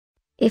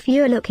If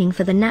you're looking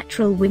for the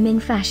natural women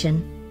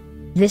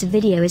fashion, this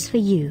video is for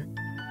you.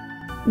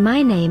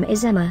 My name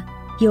is Emma,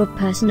 your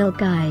personal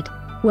guide.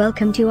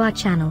 Welcome to our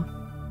channel.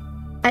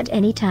 At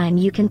any time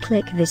you can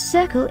click this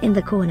circle in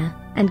the corner,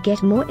 and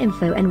get more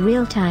info and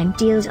real-time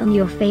deals on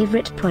your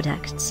favorite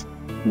products.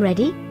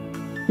 Ready?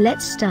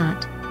 Let's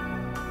start.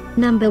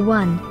 Number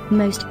 1,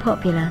 Most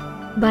Popular,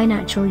 Buy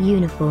Natural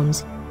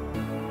Uniforms.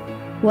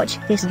 Watch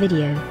this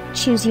video,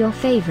 choose your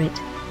favorite.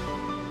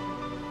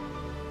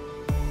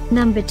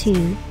 Number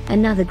 2,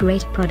 another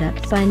great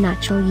product by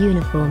Natural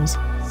Uniforms.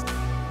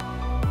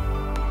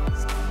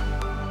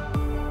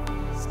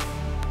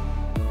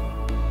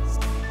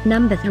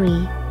 Number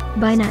 3,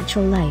 by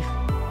Natural Life.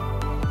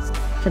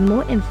 For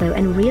more info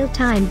and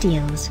real-time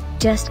deals,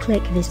 just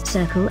click this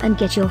circle and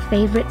get your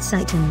favorites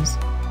items.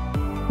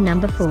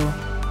 Number 4,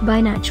 by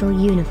Natural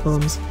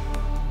Uniforms.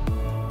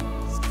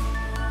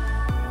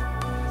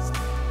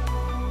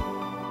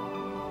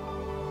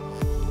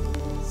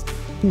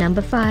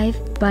 Number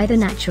 5, by The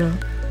Natural.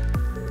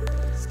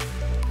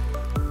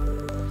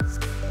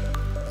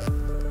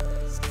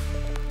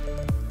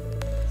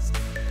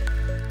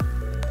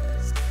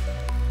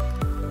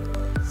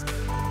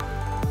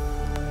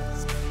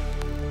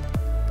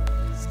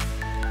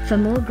 For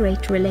more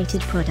great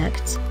related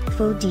products,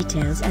 full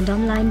details and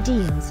online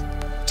deals,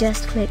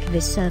 just click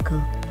this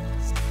circle.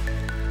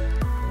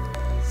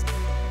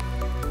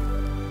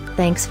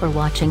 Thanks for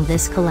watching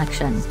this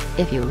collection.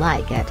 If you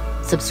like it,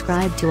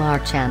 subscribe to our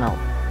channel.